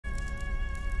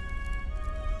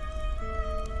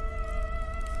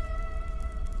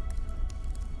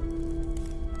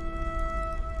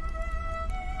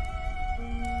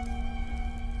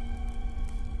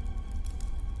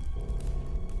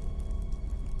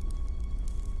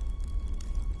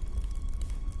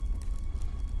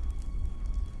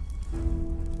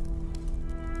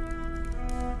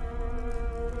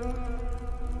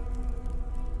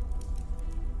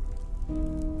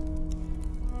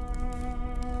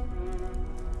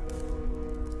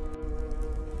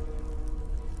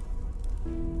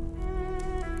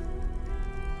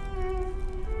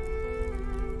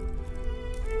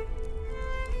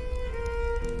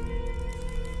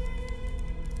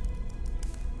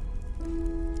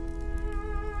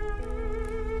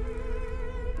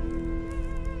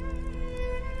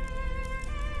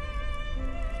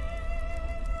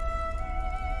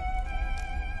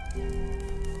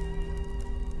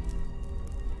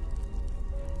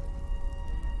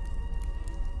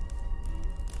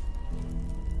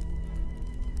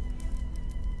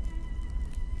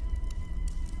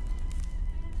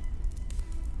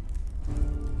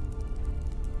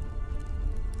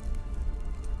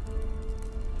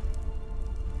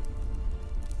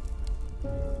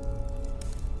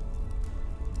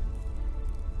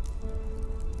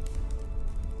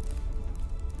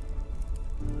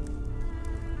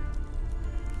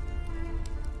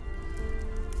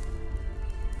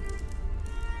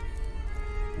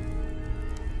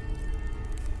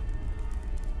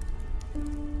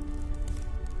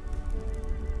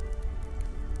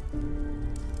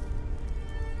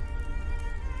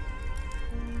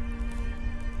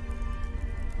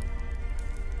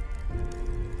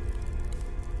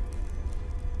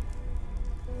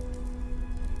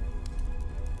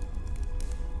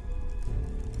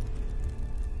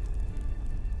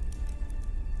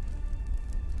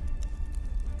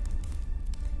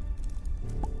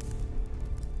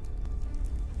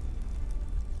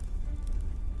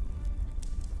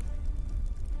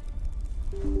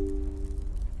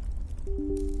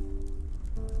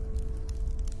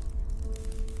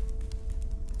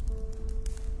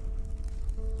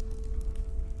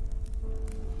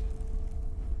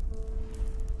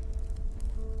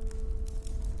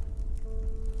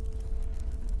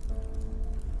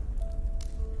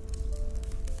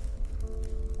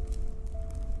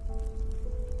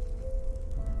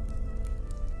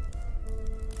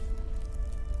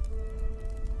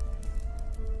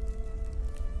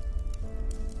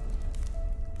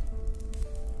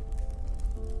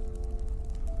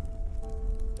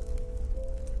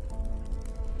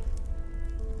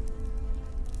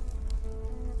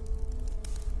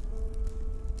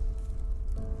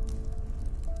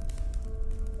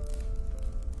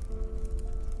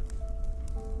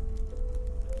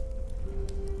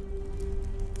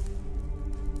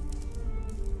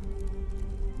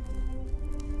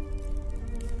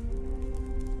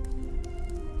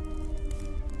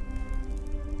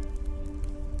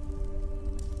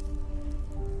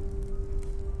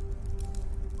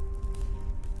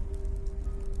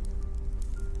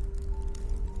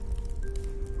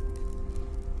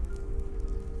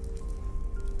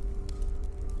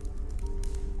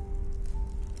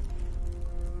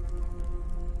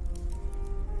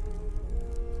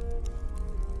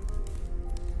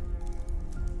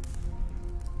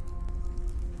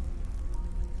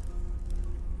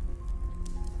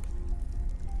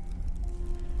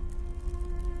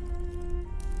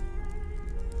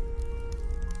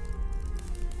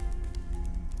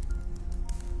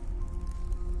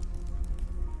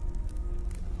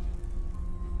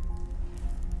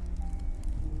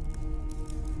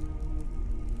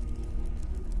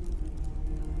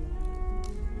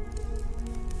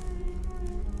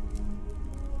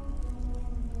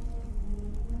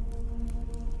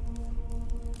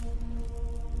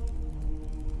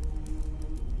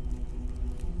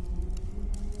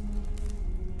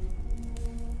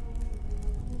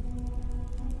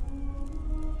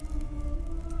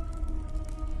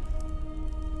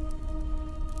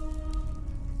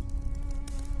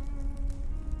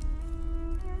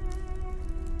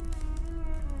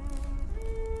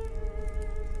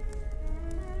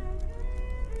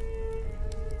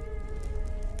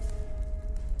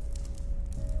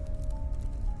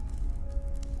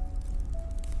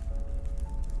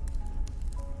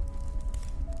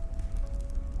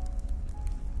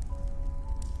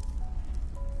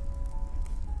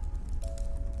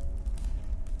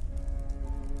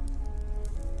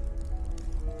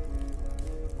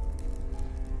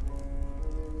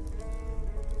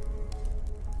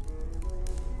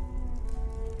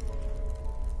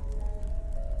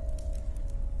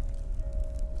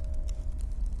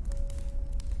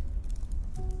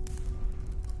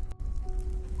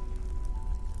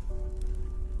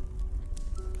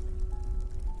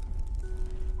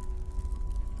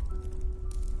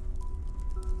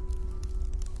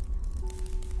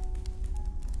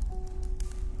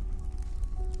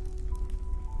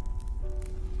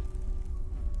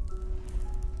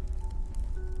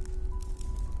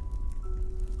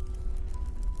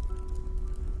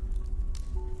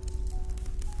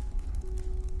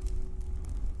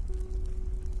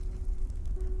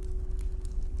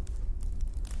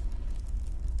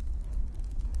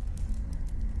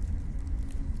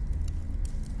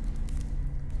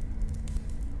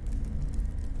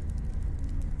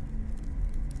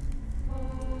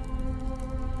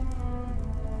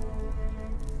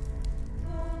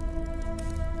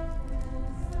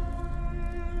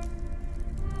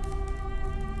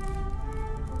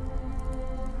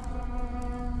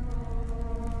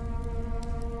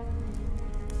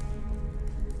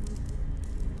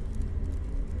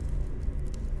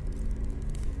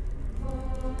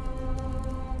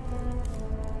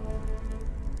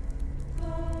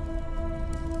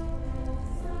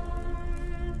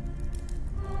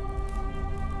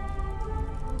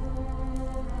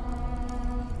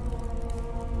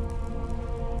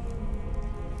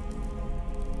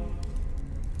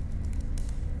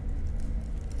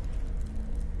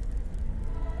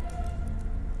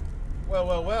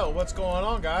Well, what's going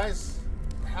on, guys?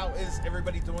 How is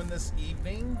everybody doing this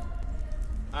evening?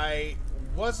 I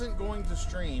wasn't going to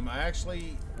stream. I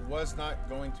actually was not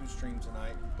going to stream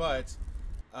tonight, but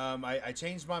I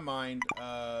changed my mind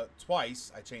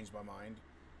twice. I changed my mind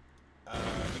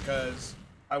because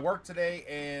I worked today,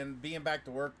 and being back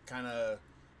to work kind of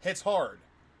hits hard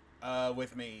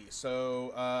with me.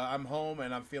 So I'm home,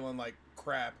 and I'm feeling like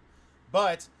crap.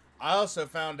 But I also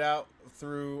found out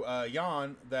through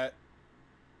Jan that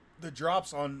the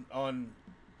drops on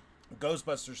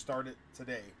Ghostbusters started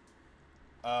today.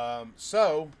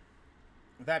 So,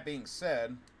 that being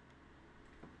said,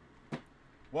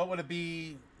 what would it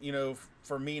be, you know,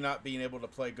 for me not being able to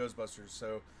play Ghostbusters?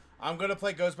 So, I'm going to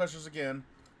play Ghostbusters again,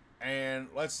 and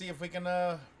let's see if we can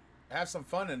have some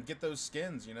fun and get those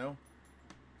skins, you know?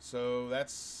 So,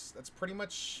 that's pretty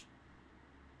much,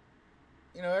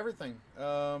 you know, everything.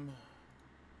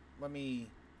 Let me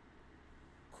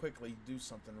quickly do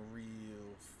something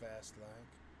real fast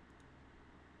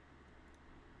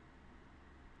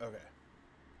like. Okay.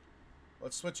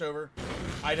 Let's switch over.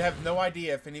 I'd have no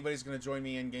idea if anybody's going to join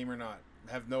me in game or not.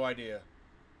 I have no idea.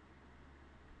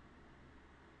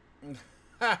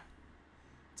 Ha!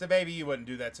 It's a baby, you wouldn't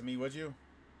do that to me, would you?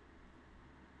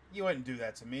 You wouldn't do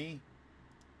that to me.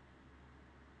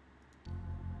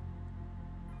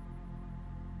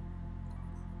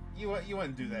 You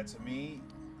wouldn't do that to me.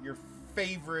 Your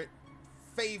favorite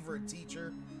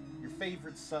teacher, your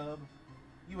favorite sub.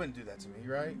 You wouldn't do that to me,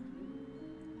 right?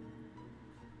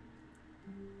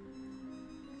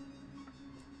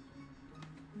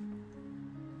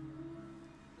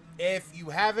 If you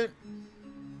haven't,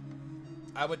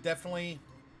 I would definitely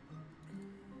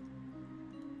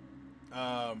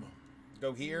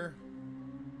go here.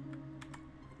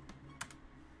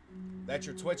 That's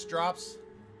your Twitch drops.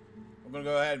 I'm going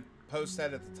to go ahead and post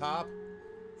that at the top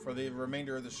for the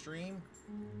remainder of the stream.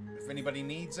 If anybody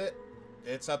needs it,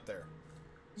 it's up there.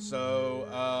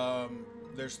 So,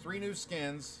 there's 3 new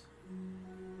skins.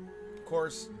 Of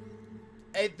course,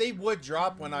 they would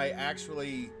drop when I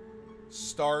actually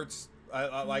start.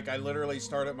 I literally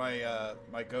started my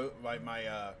my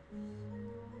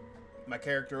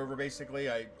character over. Basically,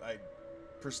 I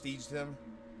prestiged him.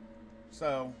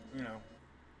 So, you know.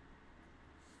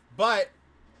 But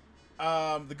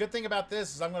the good thing about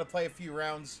this is I'm going to play a few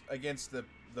rounds against the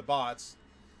bots,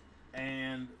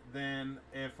 and then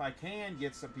if I can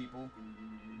get some people,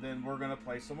 then we're going to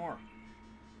play some more.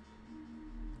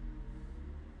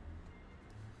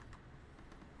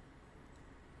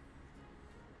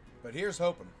 But here's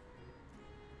hoping.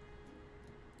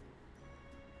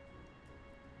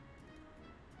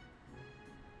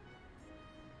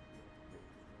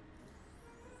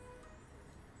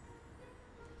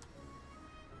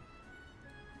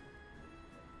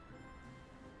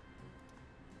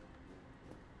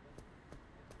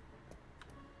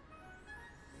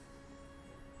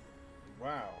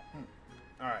 Wow.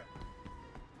 Alright.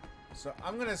 So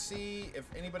I'm going to see if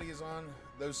anybody is on.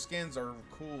 Those skins are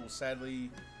cool.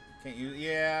 Sadly, can't use.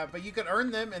 Yeah, but you can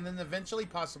earn them and then eventually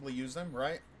possibly use them,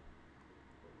 right?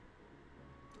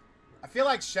 I feel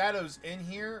like Shadow's in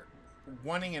here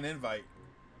wanting an invite.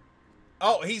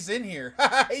 Oh, he's in here.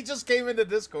 He just came into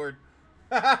Discord.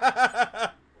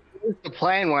 What's the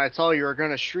plan when I saw you were going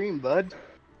to stream, bud?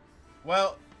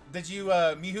 Well, did you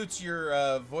mute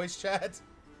your voice chat?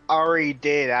 Already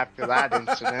did after that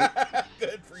incident.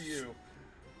 Good for you.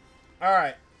 All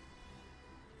right.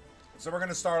 So we're going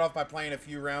to start off by playing a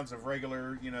few rounds of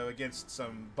regular, you know, against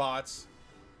some bots.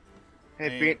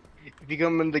 Hey, if you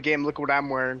come into the game, look what I'm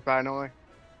wearing, finally.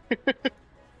 You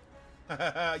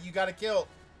got a kilt.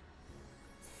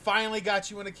 Finally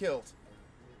got you in a kilt.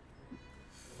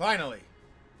 Finally.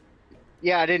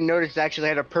 Yeah, I didn't notice it actually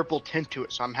had a purple tint to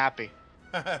it, so I'm happy.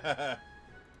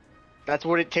 That's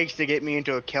what it takes to get me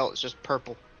into a kilt. It's just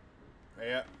purple.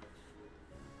 Yeah.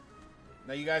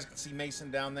 Now you guys can see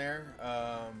Mason down there,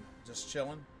 just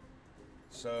chilling.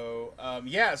 So,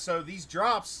 yeah, so these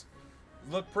drops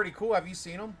look pretty cool. Have you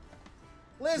seen them?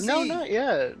 Lizzie! No, not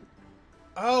yet.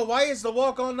 Oh, why is the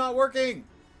walk-on not working?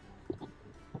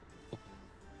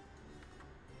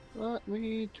 Let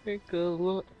me take a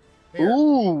look. Here,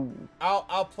 Ooh!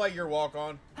 I'll play your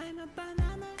walk-on. I'm a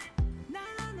banana, na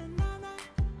na na na na.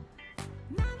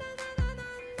 Na na na na na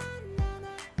na na.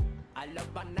 I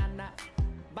love banana,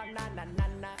 banana na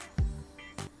na.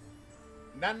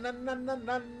 Na na na na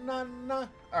na na na.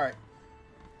 All right.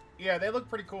 Yeah, they look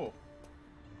pretty cool.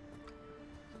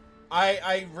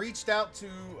 I reached out to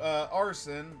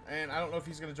Arson, and I don't know if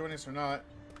he's gonna join us or not.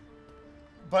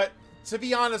 But to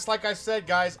be honest, like I said,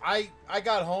 guys, I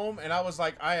got home and I was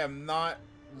like, I am not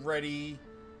ready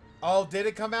Oh, did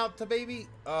it come out to baby?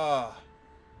 But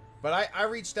I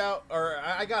reached out, or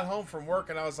I got home from work,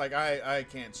 and I was like, I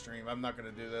can't stream. I'm not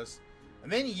going to do this.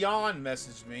 And then Jan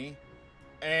messaged me,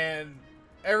 and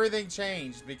everything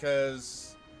changed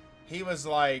because he was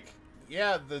like,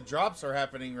 yeah, the drops are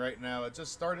happening right now. It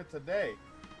just started today.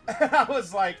 And I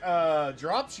was like,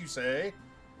 drops, you say?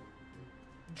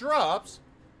 Drops?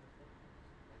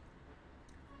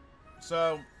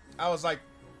 So I was like,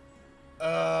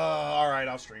 alright,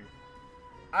 I'll stream.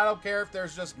 I don't care if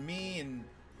there's just me and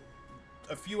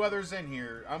a few others in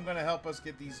here. I'm going to help us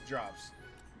get these drops.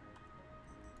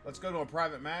 Let's go to a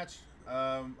private match.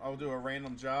 I'll do a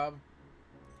random job.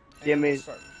 Give me.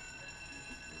 Start.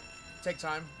 Take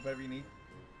time, whatever you need.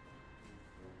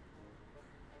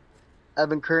 I've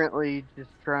been currently just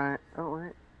trying. Oh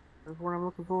wait, that's what I'm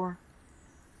looking for.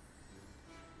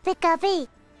 Pika-pee,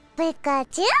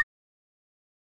 Pikachu?